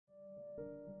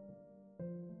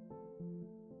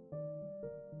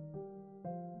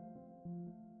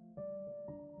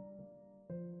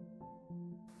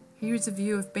Here is a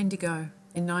view of Bendigo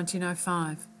in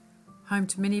 1905, home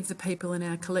to many of the people in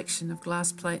our collection of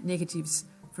glass plate negatives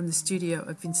from the studio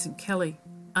of Vincent Kelly.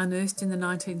 Unearthed in the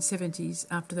 1970s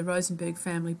after the Rosenberg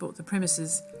family bought the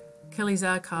premises, Kelly's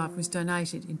archive was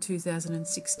donated in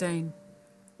 2016.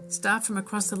 Staff from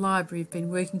across the library have been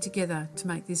working together to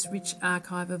make this rich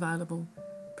archive available,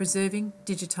 preserving,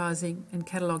 digitising and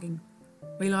cataloguing.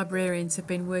 We librarians have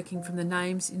been working from the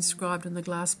names inscribed on the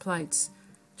glass plates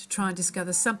to try and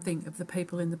discover something of the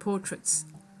people in the portraits.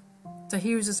 So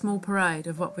here is a small parade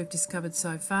of what we've discovered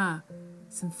so far,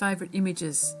 some favourite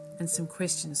images and some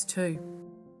questions too.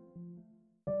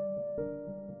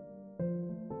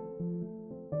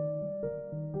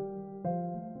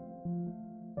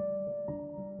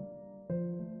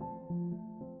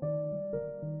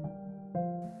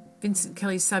 Vincent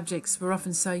Kelly's subjects were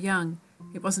often so young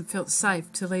it wasn't felt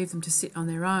safe to leave them to sit on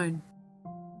their own.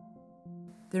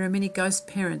 There are many ghost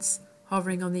parents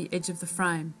hovering on the edge of the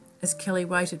frame as Kelly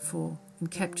waited for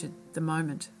and captured the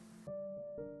moment.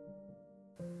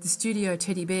 The studio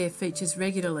teddy bear features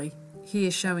regularly,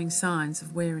 here showing signs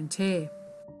of wear and tear.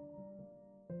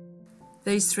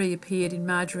 These three appeared in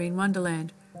Marjorie in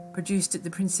Wonderland, produced at the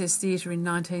Princess Theatre in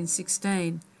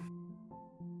 1916,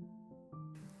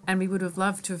 and we would have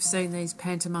loved to have seen these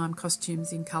pantomime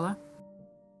costumes in colour.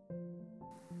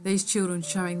 These children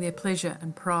showing their pleasure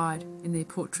and pride in their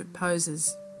portrait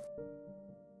poses.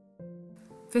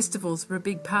 Festivals were a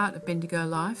big part of Bendigo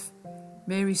life.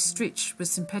 Mary Stritch was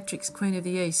St Patrick's Queen of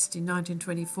the East in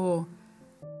 1924,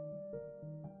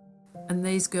 and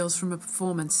these girls from a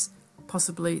performance,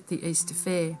 possibly at the Easter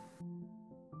Fair.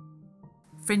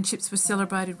 Friendships were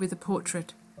celebrated with a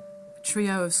portrait, a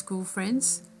trio of school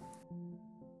friends,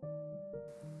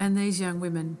 and these young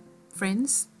women,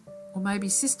 friends or maybe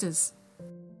sisters.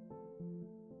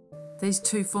 These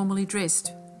two formally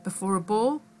dressed before a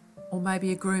ball or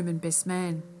maybe a groom and best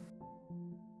man.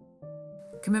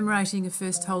 Commemorating a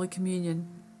First Holy Communion,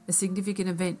 a significant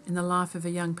event in the life of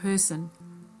a young person,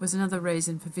 was another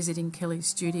reason for visiting Kelly's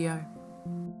studio.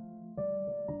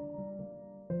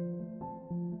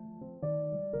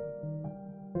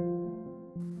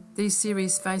 These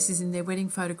serious faces in their wedding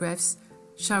photographs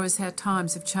show us how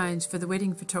times have changed for the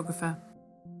wedding photographer.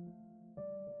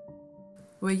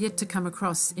 We're yet to come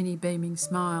across any beaming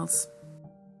smiles.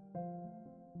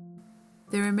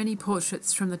 There are many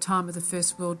portraits from the time of the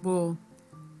First World War,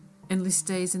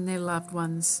 enlistees and their loved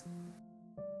ones,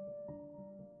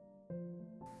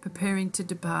 preparing to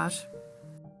depart.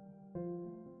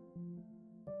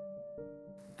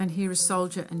 And here a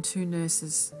soldier and two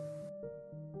nurses,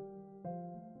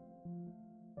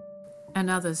 and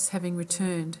others having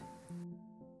returned,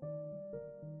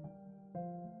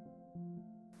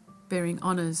 bearing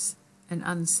honours and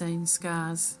unseen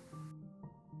scars.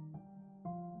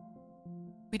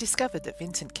 We discovered that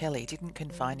Vincent Kelly didn't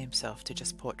confine himself to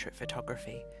just portrait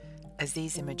photography, as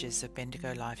these images of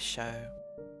Bendigo life show.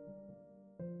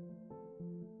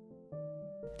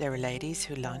 There are ladies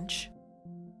who lunch,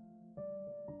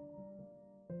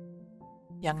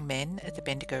 young men at the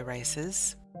Bendigo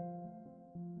races,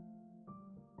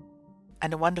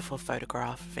 and a wonderful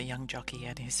photograph of a young jockey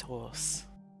and his horse.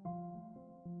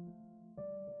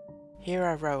 Here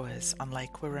are rowers on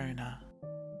Lake Waroona,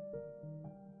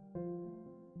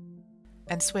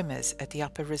 and swimmers at the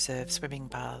Upper Reserve swimming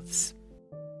baths.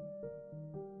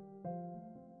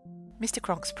 Mr.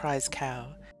 Cronk's prize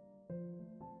cow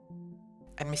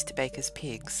and Mr. Baker's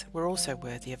pigs were also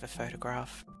worthy of a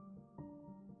photograph.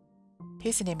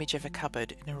 Here's an image of a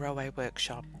cupboard in a railway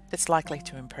workshop that's likely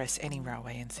to impress any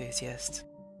railway enthusiast.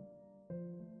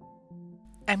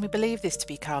 And we believe this to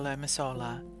be Carlo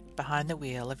Massola, behind the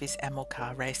wheel of his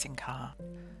Amilcar racing car.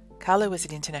 Carlo was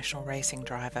an international racing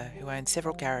driver who owned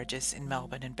several garages in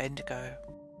Melbourne and Bendigo.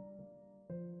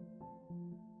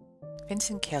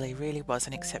 Vincent Kelly really was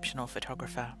an exceptional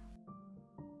photographer.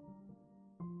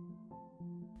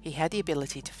 He had the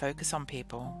ability to focus on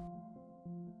people,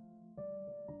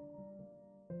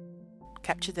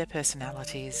 capture their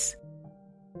personalities,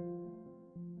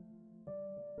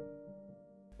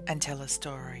 and tell a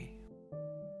story.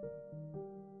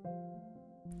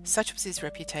 Such was his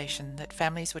reputation that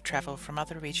families would travel from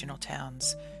other regional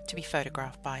towns to be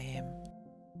photographed by him,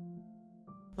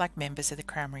 like members of the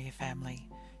Cranberry family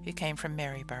who came from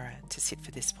Maryborough to sit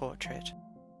for this portrait.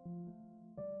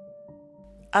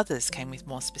 Others came with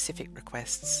more specific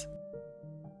requests,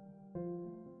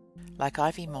 like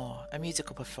Ivy Moore, a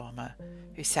musical performer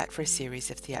who sat for a series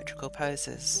of theatrical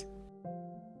poses,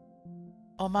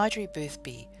 or Marjorie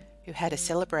Boothby, who had a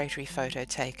celebratory photo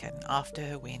taken after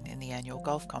her win in the annual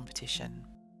golf competition.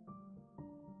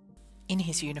 In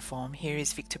his uniform, here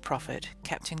is Victor Prophet,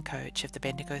 captain-coach of the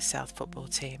Bendigo South football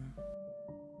team.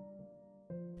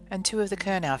 And two of the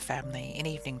Curnow family in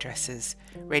evening dresses,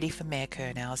 ready for Mayor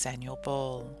Curnow's annual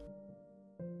ball.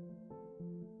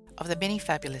 Of the many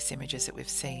fabulous images that we've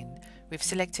seen, we've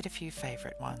selected a few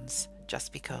favourite ones,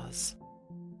 just because.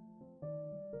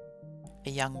 A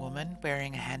young woman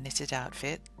wearing a hand-knitted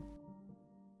outfit.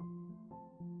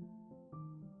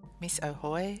 Miss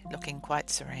O'Hoy looking quite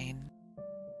serene.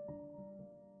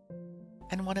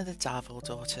 And one of the Darville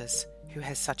daughters, who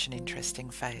has such an interesting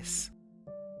face.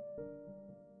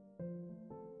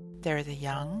 There are the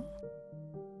young,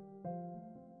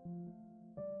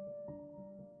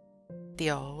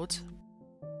 the old,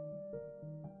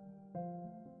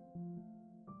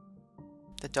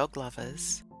 the dog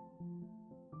lovers,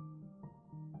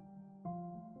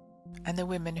 and the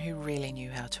women who really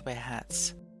knew how to wear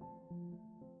hats.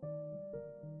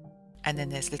 And then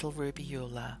there's little Ruby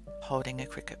Euler holding a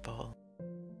cricket ball.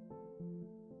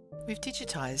 We've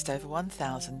digitised over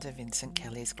 1,000 of Vincent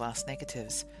Kelly's glass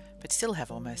negatives, but still have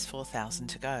almost 4,000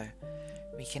 to go.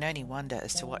 We can only wonder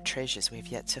as to what treasures we've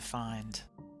yet to find.